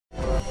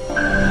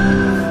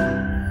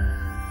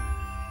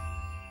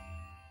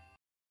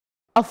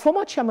A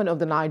former chairman of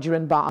the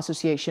Nigerian Bar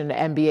Association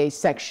MBA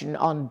section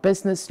on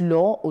business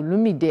law,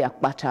 Olumide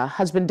Akpata,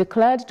 has been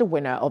declared the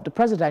winner of the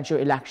presidential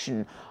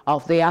election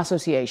of the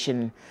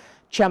association.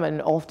 Chairman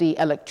of the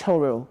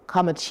Electoral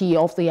Committee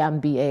of the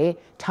MBA,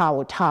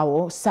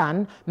 Tao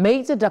San,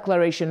 made the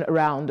declaration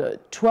around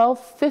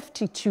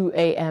 12:52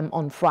 a.m.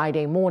 on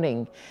Friday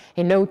morning.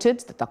 He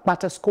noted that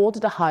Akpata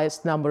scored the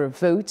highest number of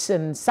votes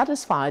and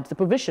satisfied the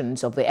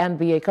provisions of the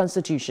NBA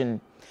Constitution.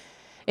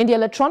 In the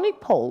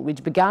electronic poll,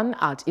 which began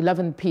at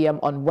 11 p.m.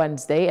 on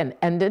Wednesday and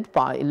ended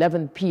by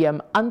 11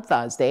 p.m. on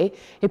Thursday,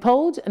 he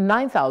polled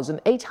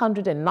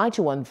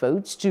 9,891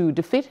 votes to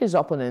defeat his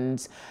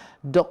opponents,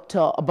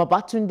 Dr.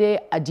 Babatunde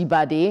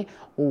Adibade,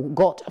 who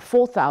got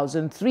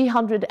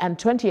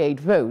 4,328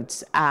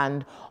 votes,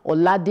 and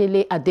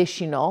Oladele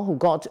Adeshina, who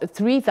got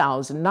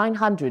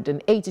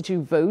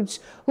 3,982 votes,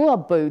 who are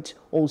both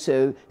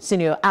also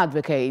senior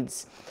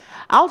advocates.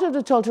 Out of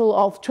the total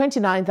of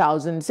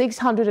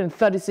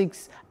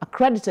 29,636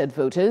 accredited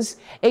voters,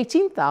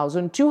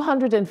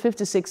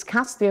 18,256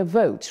 cast their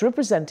votes,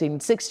 representing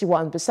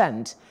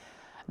 61%.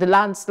 The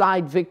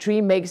landslide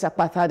victory makes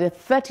Akpata the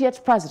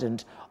 30th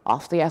president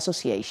of the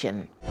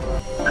association.